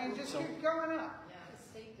 Yeah. I mean, just So- keep going up. The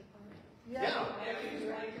State Department. Yeah. Yeah, we've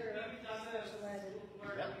done this,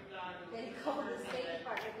 work, Yeah. we've done. They call the State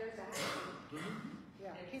Department, there's a house. Yeah,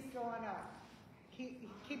 keep going up.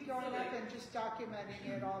 Keep going up and just documenting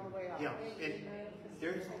it all the way up. Yeah, and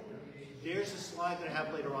there's a slide that I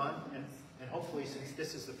have later on, and hopefully, since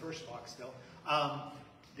this is the first talk still,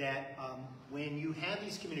 that when you have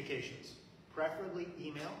these communications, preferably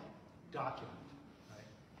email, document, right?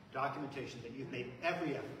 Documentation that you've made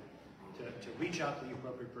every effort to reach out to the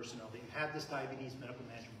appropriate personnel, that you have this diabetes medical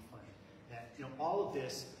management plan, that all of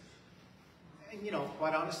this, and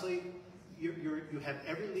quite honestly, you have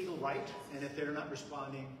every legal right, and if they're not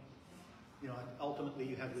responding, ultimately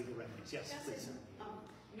you have legal remedies. Yes, please.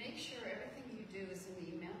 Make sure everything you do is in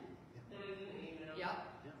the email. Put it in the email. Yep.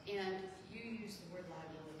 And you use the word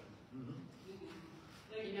liability. Mm-hmm.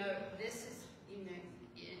 This is,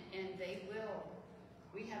 and they will,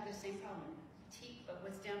 we have the same problem. But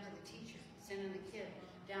what's down to the teacher, sending the kid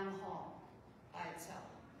down the hall by itself.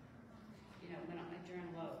 During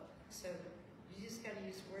load. So you just got to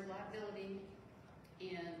use the word liability,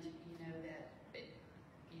 and that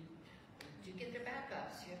you get their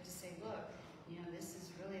backups. You have to say, look, this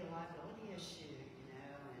is really a liability issue,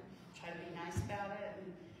 and try to be nice about it,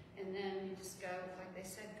 and then you just go, like they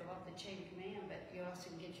said, go up the chain of command. But you also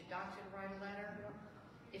can get your doctor to write a letter,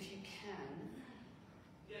 if you can.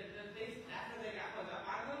 Yeah, after they got hung up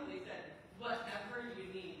on them, they said, whatever you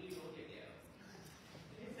need, we will give you.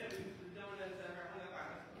 They said, no one has ever hung up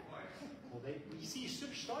on us before. Well, you see, you should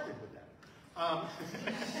have started with that.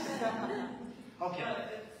 Okay.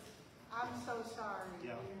 I'm so sorry.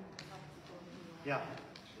 Yeah. Yeah.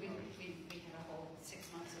 We had a whole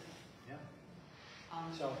 6 months of it. Yeah.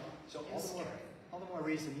 So So it was scary. all the more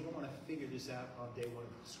reason you don't want to figure this out on day one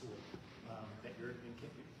of school. That you're in,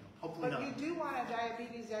 hopefully But not. you do want a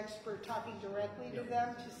diabetes expert talking directly to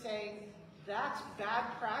them to say, that's bad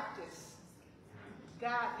practice.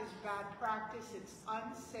 That is bad practice, it's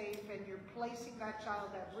unsafe, and you're placing that child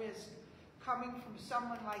at risk, coming from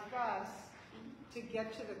someone like us to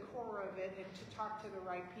get to the core of it and to talk to the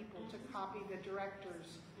right people, to copy the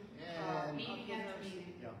directors. And, Meeting after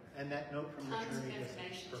meeting. yeah, and that note from the Tons of attorney isn't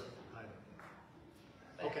information to perfect them. either.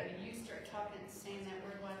 But Okay. when you start talking and saying that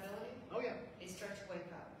word liability, Oh, yeah. they start to wake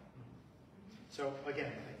up. So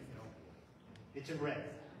again, it's in red.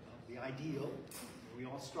 The ideal, where we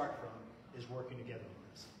all start from, is working together on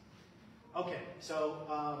this. Okay,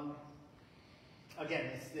 so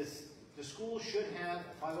again, the school should have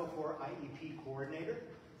a 504 IEP coordinator.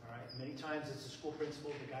 All right, many times it's the school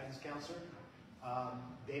principal, the guidance counselor.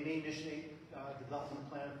 They may initiate the development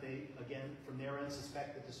plan if they, again, from their end,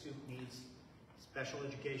 suspect that the student needs special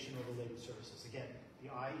education or related services. Again, the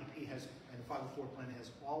IEP has, and the 504 plan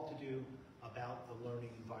has all to do about the learning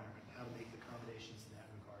environment, how to make accommodations in that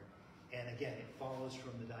regard. And again, it follows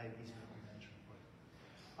from the diabetes medical management plan.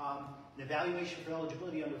 An evaluation for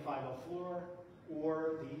eligibility under 504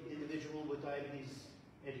 or the individual with diabetes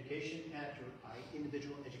education act or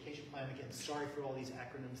individual education plan. Again, sorry for all these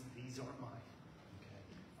acronyms, these aren't mine.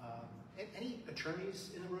 Okay. Any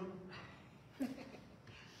attorneys in the room?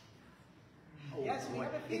 Oh, Yes, we boy.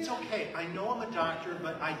 have a few. It's okay. I know I'm a doctor,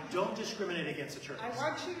 but I don't discriminate against attorneys. I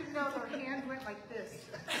want you to know their hand went like this.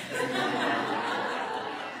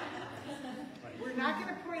 We're not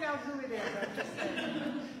going to point out who it is, I'm just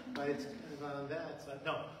saying. But it's kind of on that side.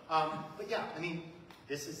 No. But yeah, I mean,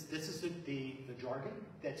 this is the jargon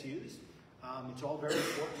that's used. It's all very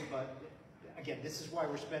important, but again, this is why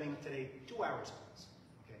we're spending today 2 hours on this,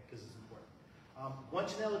 okay, because it's important.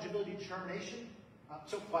 Once an eligibility determination,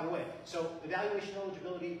 so by the way, so evaluation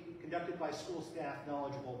eligibility conducted by school staff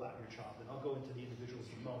knowledgeable about your child, and I'll go into the individuals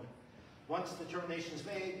in a moment. Once the determination is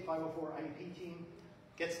made, the 504 IEP team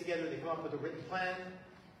gets together, they come up with a written plan,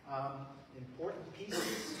 important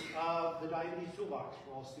pieces of the diabetes toolbox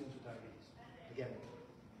for all students with diabetes. Again,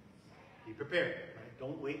 be prepared, right?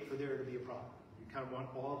 Don't wait for there to be a problem. You kind of want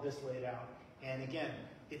all of this laid out. And again,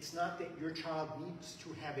 it's not that your child needs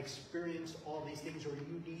to have experienced all these things or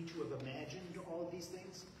you need to have imagined all of these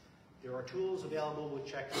things. There are tools available with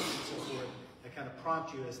checklists and so forth that kind of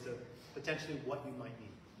prompt you as to potentially what you might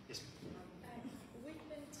need. Yes. We've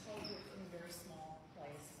been told we're in a very small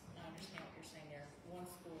place. I understand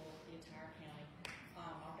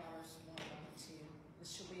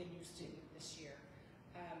she'll be a new student this year.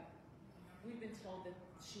 We've been told that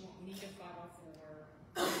she won't need a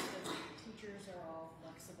 504. The teachers are all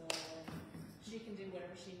flexible. She can do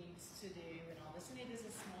whatever she needs to do and all this. And it is a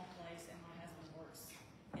small place, and my husband works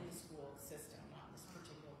in the school system, not in this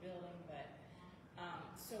particular building. But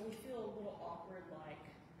so we feel a little awkward, like,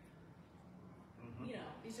 you know,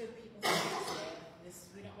 these are the people who live this.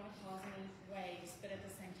 We don't want to cause any waves, but at the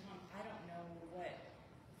same time, I don't know what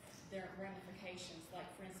their ramifications. Like,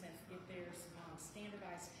 for instance, if there's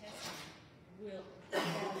standardized testing, will that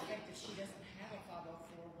affect if she doesn't have a 504?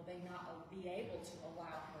 Will they not be able to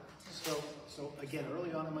allow her to? So again,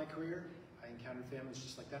 early on in my career, I encountered families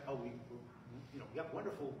just like that. Oh, we got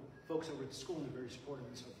wonderful folks over at the school and they're very supportive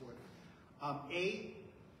and so forth.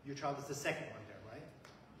 Your child is the second one there, right?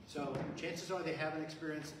 So chances are they haven't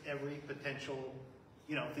experienced every potential,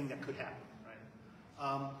 thing that could happen,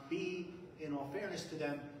 right? B, in all fairness to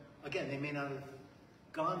them, again, they may not have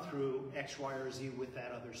gone through X, Y, or Z with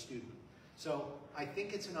that other student. So I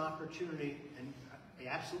think it's an opportunity, and I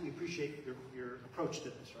absolutely appreciate your approach to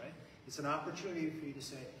this, right? It's an opportunity for you to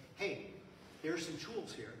say, hey, there's some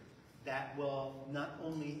tools here that will not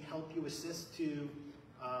only help you assist to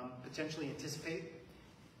potentially anticipate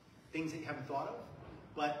things that you haven't thought of,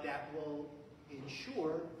 but that will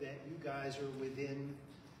ensure that you guys are within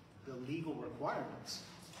the legal requirements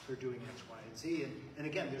for doing X, Y, and Z. And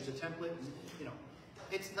again, there's a template, and,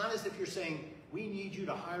 it's not as if you're saying, we need you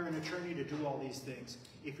to hire an attorney to do all these things.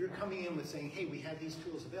 If you're coming in with saying, hey, we have these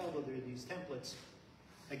tools available, there are these templates,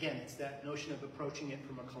 again, it's that notion of approaching it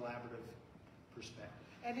from a collaborative perspective.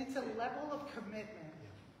 And it's a level of commitment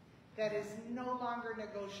that is no longer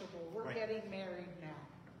negotiable. We're Right. getting married now.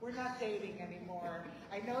 We're not dating anymore.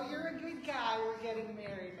 I know you're a good guy, we're getting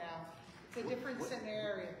married now. It's a different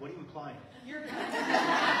scenario. What are you implying? You're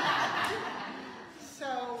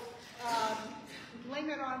so blame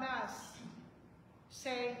it on us.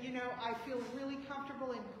 Say, I feel really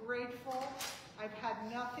comfortable and grateful. I've had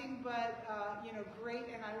nothing but, great,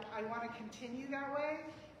 and I want to continue that way.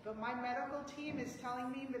 But my medical team is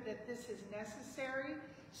telling me that this is necessary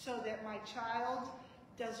so that my child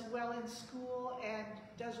does well in school and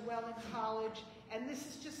does well in college. And this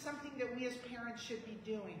is just something that we as parents should be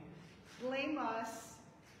doing. Blame us,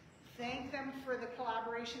 thank them for the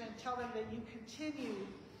collaboration, and tell them that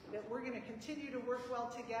that we're going to continue to work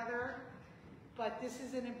well together, but this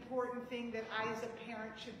is an important thing that I as a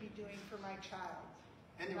parent should be doing for my child.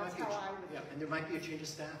 And That's how I would. and there might be a change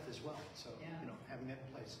of staff as well, so, Yeah. having that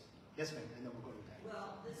in place. Yes, ma'am, and then we'll go to that.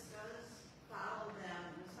 Well, this does follow them,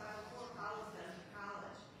 this 504 follows them to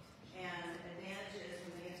college. And advantages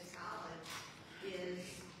when they get to college is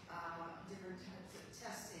different types of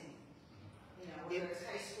testing. Whether it's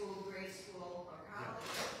high school, grade school, or college.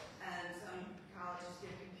 And some colleges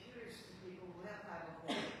give computers to people who have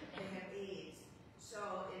 504. They have aides.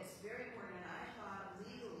 So it's very important, and I thought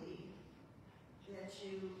legally that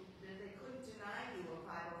they couldn't deny you a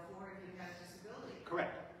 504 if you got a disability.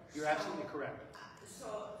 Correct. You're absolutely correct.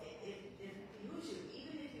 So it behooves you,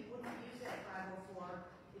 even if you wouldn't use that 504,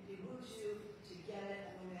 it behooves you to get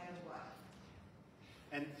it no matter what.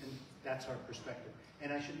 And that's our perspective.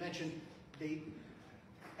 And I should mention,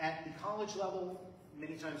 at the college level,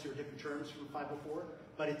 many times there are different terms from 504,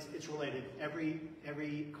 but it's related. Every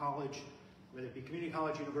college, whether it be community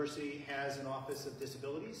college, university, has an office of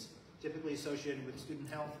disabilities, typically associated with student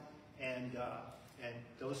health, and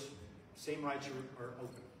those same rights are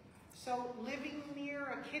open. So living near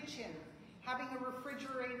a kitchen, having a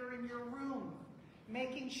refrigerator in your room,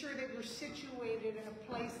 making sure that you're situated in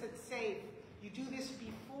a place that's safe. You do this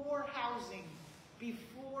before housing,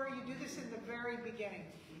 before you do this in the very beginning.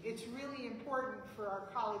 It's really important for our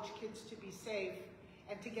college kids to be safe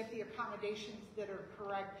and to get the accommodations that are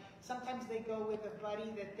correct. Sometimes they go with a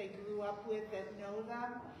buddy that they grew up with that know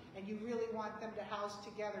them, and you really want them to house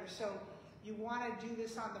together. So you want to do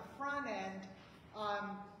this on the front end,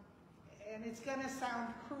 and it's going to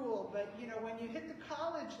sound cruel, but when you hit the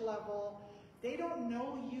college level, they don't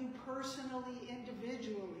know you personally,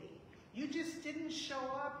 individually. You just didn't show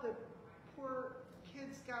up. The poor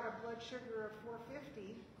kids got a blood sugar of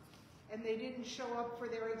 450, and they didn't show up for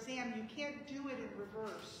their exam. You can't do it in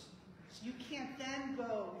reverse. So you can't then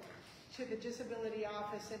go to the disability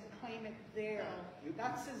office and claim it there.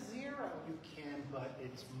 That's a zero. You can, but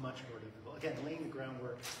it's much more difficult. Again, laying the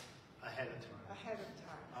groundwork ahead of time. Ahead of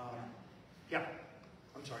time. Yeah,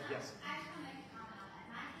 I'm sorry, yes. I just want to make a comment on that.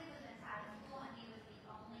 My kid was in private school, and he was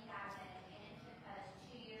the only diabetic, and it took us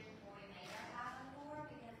 2 years before we made our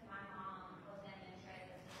 504 because my mom was in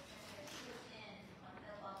administrative assistant, so she was in on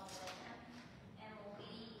the level with him. And when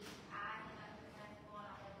I came up to the principal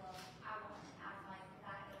and I said, look, I was like,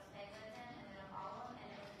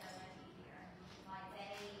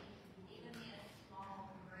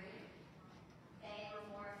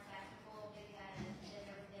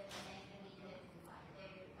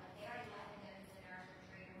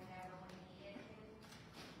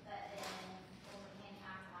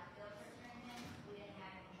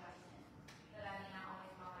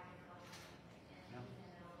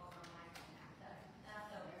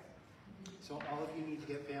 So all of you need to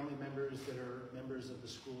get family members that are members of the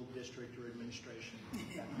school district or administration.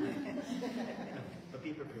 But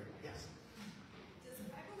be prepared, yes. Does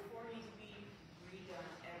 504 need to be redone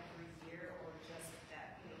every year, or just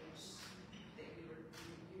that page that you were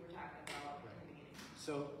talking about in the beginning?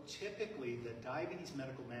 So typically, the diabetes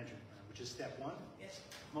medical management plan, which is step one, Yes.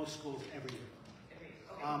 most schools every year. Okay.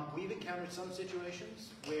 We've encountered some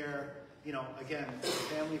situations where, you know, again, the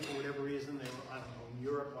family, for whatever reason, they were, I don't know, in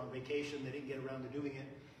Europe on vacation, they didn't get around to doing it,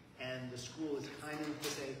 and the school is kind of to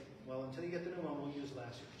say, well, until you get the new one, we'll use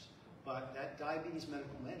last year's. But that diabetes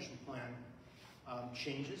medical management plan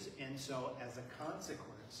changes, and so as a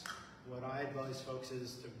consequence, what I advise folks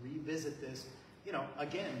is to revisit this. You know,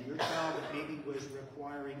 again, your child that maybe was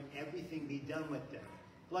requiring everything be done with them,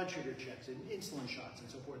 blood sugar checks and insulin shots and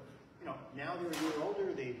so forth. You know, now they're a year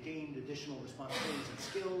older, they've gained additional responsibilities and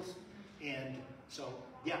skills, and so,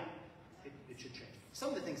 yeah, it should change. Some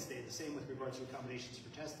of the things stay the same with regards to accommodations for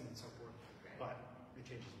testing and so forth, but it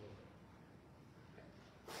changes a little bit. Okay.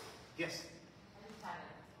 Yes? I just had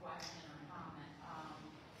a question or comment.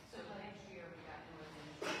 So last year we got new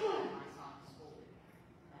administration at my son's school,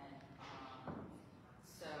 and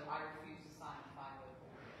so I refused to sign a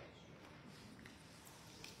 504 last year.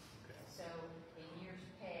 Okay. So in years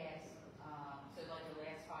past, so like the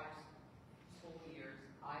last 5 school years,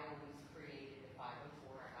 I always created a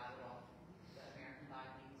 504. I got it off the American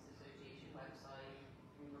Diabetes Association website.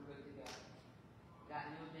 We were good to go. Got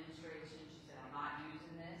new administration. She said, I'm not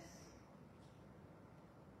using this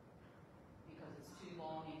because it's too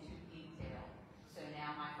long and too detailed. So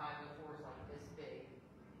now my 504 is like this big,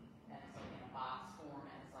 and it's like in a box form,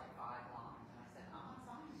 and it's like 5 lines. And I said, I'm not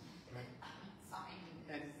signing it. Right. I'm not signing this.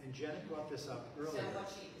 And Janet brought this up earlier.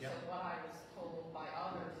 So what I was told by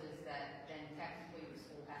others is that then technically the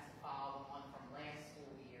school has to follow the one from last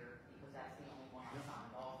school year because that's the only one I Yep.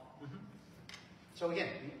 signed off on. So again,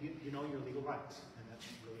 you know your legal rights, and that's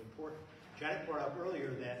really important. Janet brought up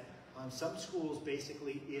earlier that some schools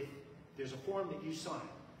basically, if there's a form that you sign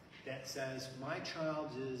that says my child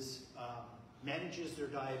manages their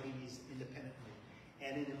diabetes independently,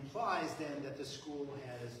 and it implies then that the school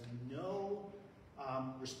has no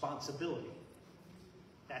responsibility,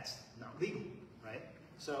 that's not legal, right?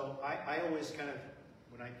 So I always kind of,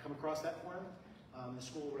 when I come across that form, the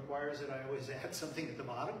school requires it, I always add something at the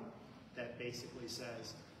bottom that basically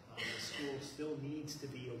says the school still needs to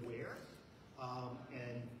be aware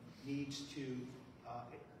and needs to,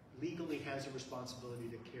 legally has a responsibility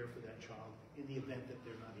to care for that child in the event that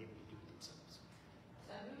they're not able to do it themselves.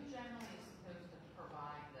 So who generally is supposed to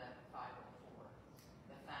provide the 504?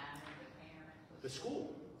 The family, the parent? The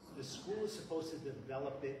school. The school is supposed to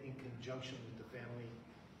develop it in conjunction with the family,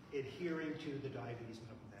 adhering to the diabetes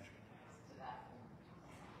medical management. To that form.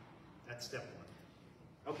 That's step one.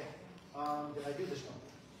 Okay. Did I do this one?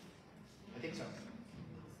 I think so.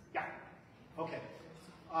 Yeah. Okay.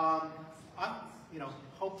 You know,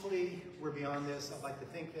 hopefully we're beyond this. I'd like to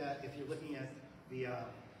think that if you're looking at the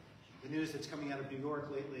news that's coming out of New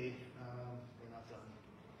York lately, we're not done.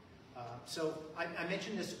 So I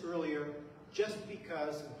mentioned this earlier, just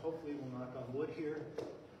because, and hopefully we'll knock on wood here,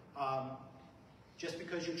 just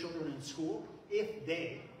because your children are in school, if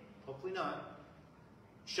they, hopefully not,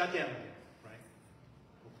 shut down again, right?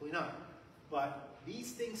 Hopefully not. But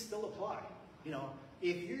these things still apply. You know,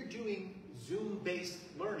 if you're doing Zoom-based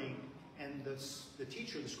learning and the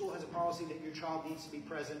teacher, the school has a policy that your child needs to be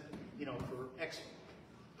present, you know, for X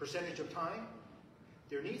percentage of time,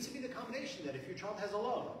 there needs to be the combination that if your child has a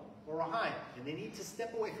low or a high and they need to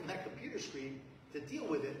step away from that computer screen to deal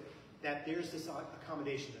with it, that there's this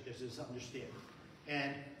accommodation, that there's this understanding.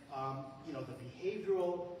 And, you know, the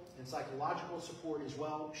behavioral and psychological support as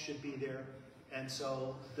well should be there. And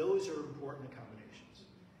so those are important accommodations.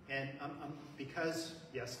 And because,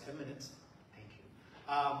 yes, 10 minutes, thank you.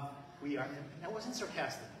 We are, that wasn't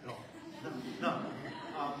sarcastic at all. No.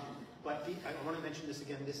 But I want to mention this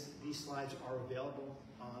again, these slides are available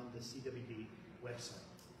on the CWD website.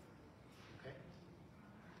 Okay?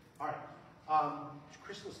 All right.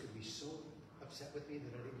 Crystal's going to be so upset with me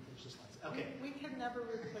that I didn't finish the slides. Okay. We can never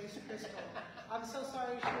replace Crystal. I'm so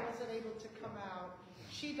sorry she wasn't able to come out.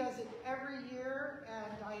 She does it every year,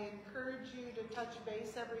 and I encourage you to touch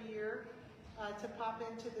base every year to pop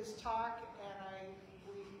into this talk. And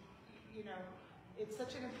you know, it's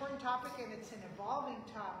such an important topic, and it's an evolving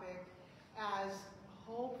topic as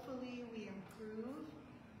hopefully we improve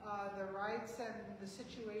the rights and the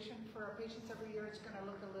situation for our patients every year. It's going to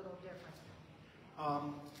look a little different.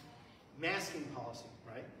 Masking policy,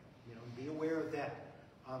 right? You know, be aware of that.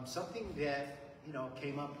 Something that, you know,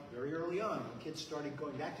 came up very early on when kids started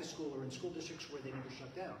going back to school or in school districts where they never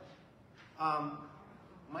shut down.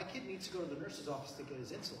 My kid needs to go to the nurse's office to get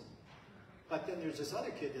his insulin. But then there's this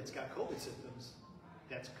other kid that's got COVID symptoms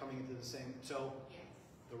that's coming into the same. So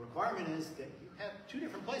the requirement is that you have 2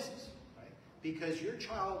 different places, right? Because your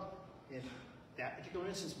child, in that particular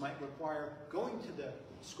instance, might require going to the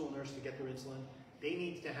school nurse to get their insulin. They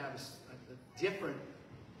need to have a different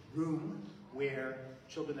room where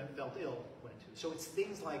children that felt ill went to. So it's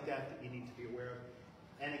things like that that you need to be aware of.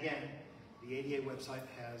 And again, the ADA website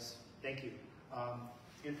has, thank you,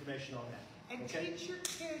 information on that. And okay? teach your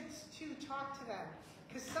kids to talk to them.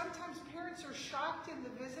 Because sometimes parents are shocked in the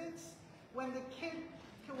visits when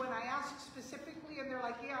I ask specifically and they're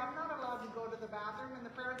like, yeah, I'm not allowed to go to the bathroom. And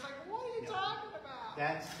the parent's like, what are you talking about?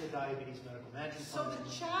 That's the diabetes medical management So plan.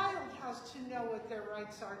 the child has to know what their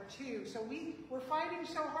rights are too. So we're fighting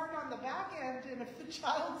so hard on the back end, and if the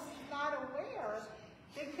child's not aware,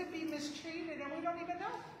 they could be mistreated and we don't even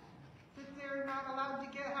know that they're not allowed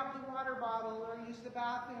to have the water bottle or use the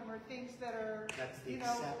bathroom or things that are, That's the you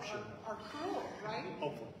know, exception. are cruel, right?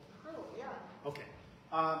 Hopefully. Cruel, yeah. Okay.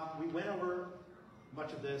 We went over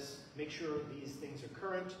much of this. Make sure these things are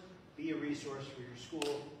current. Be a resource for your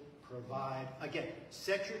school. Provide. Again,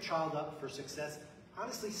 set your child up for success.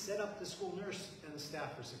 Honestly, set up the school nurse and the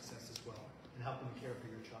staff for success as well, and help them care for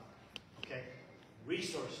your child. Okay?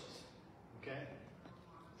 Resources. Okay?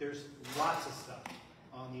 There's lots of stuff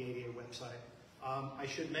on the ADA website. I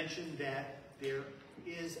should mention that there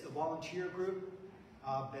is a volunteer group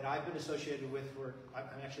that I've been associated with for, I'm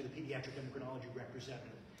actually the pediatric endocrinology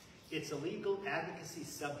representative. It's a legal advocacy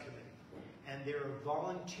subcommittee, and there are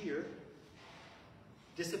volunteer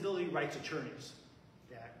disability rights attorneys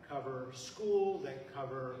that cover school, that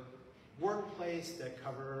cover workplace, that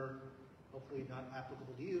cover, hopefully not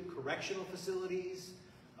applicable to you, correctional facilities.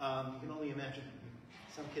 You can only imagine,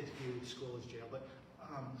 some kids view school as jail, but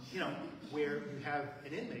you know, where you have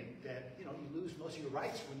an inmate that, you know, you lose most of your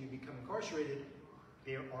rights when you become incarcerated.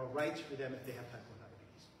 There are rights for them if they have type 1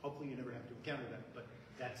 diabetes. Hopefully you never have to encounter that, but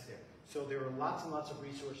that's there. So there are lots and lots of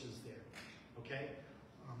resources there, okay?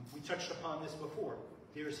 We touched upon this before.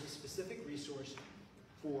 There is a specific resource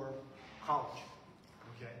for college,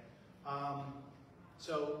 okay?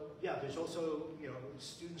 So yeah, there's also, you know,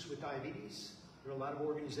 students with diabetes. There are a lot of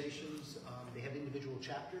organizations, they have individual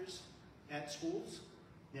chapters at schools.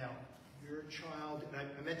 Now, your child, and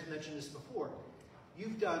I meant to mention this before,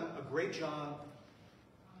 you've done a great job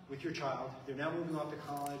with your child. They're now moving off to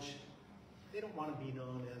college. They don't want to be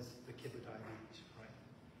known as the kid with diabetes,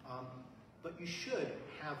 right? But you should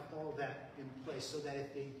have all that in place so that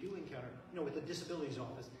if they do encounter, you know, with the disabilities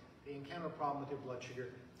office, they encounter a problem with their blood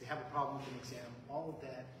sugar, they have a problem with an exam, all of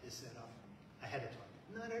that is set up ahead of time.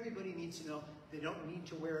 Not everybody needs to know. They don't need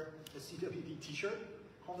to wear a CWD t-shirt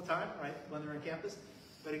all the time, right, when they're on campus.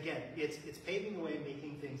 But again, it's paving the way,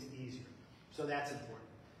 making things easier. So that's important.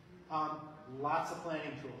 Lots of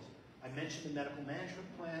planning tools. I mentioned the medical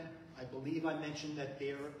management plan. I believe I mentioned that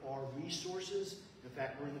there are resources. In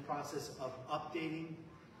fact, we're in the process of updating.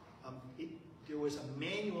 There was a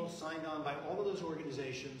manual signed on by all of those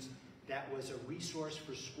organizations that was a resource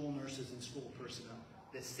for school nurses and school personnel,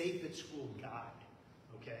 the Safe at School Guide,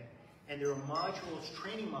 okay? And there are modules,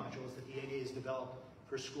 training modules that the ADA has developed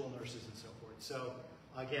for school nurses and so forth. So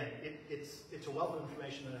again, it's a wealth of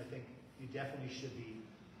information that I think you definitely should be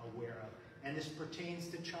aware of. And this pertains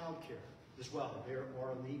to childcare as well. There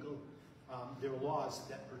are legal, there are laws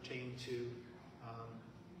that pertain to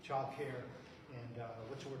childcare and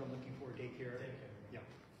what's the word I'm looking for? Daycare? Daycare. Yeah.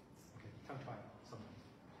 Okay. Tongue-tied sometimes.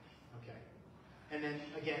 Okay. And then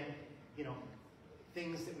again, you know,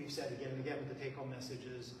 things that we've said again and again with the take-home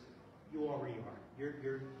messages, you already are.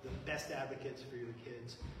 You're the best advocates for your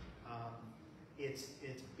kids.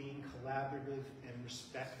 It's being collaborative and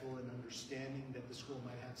respectful and understanding that the school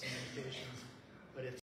might have some limitations, but it's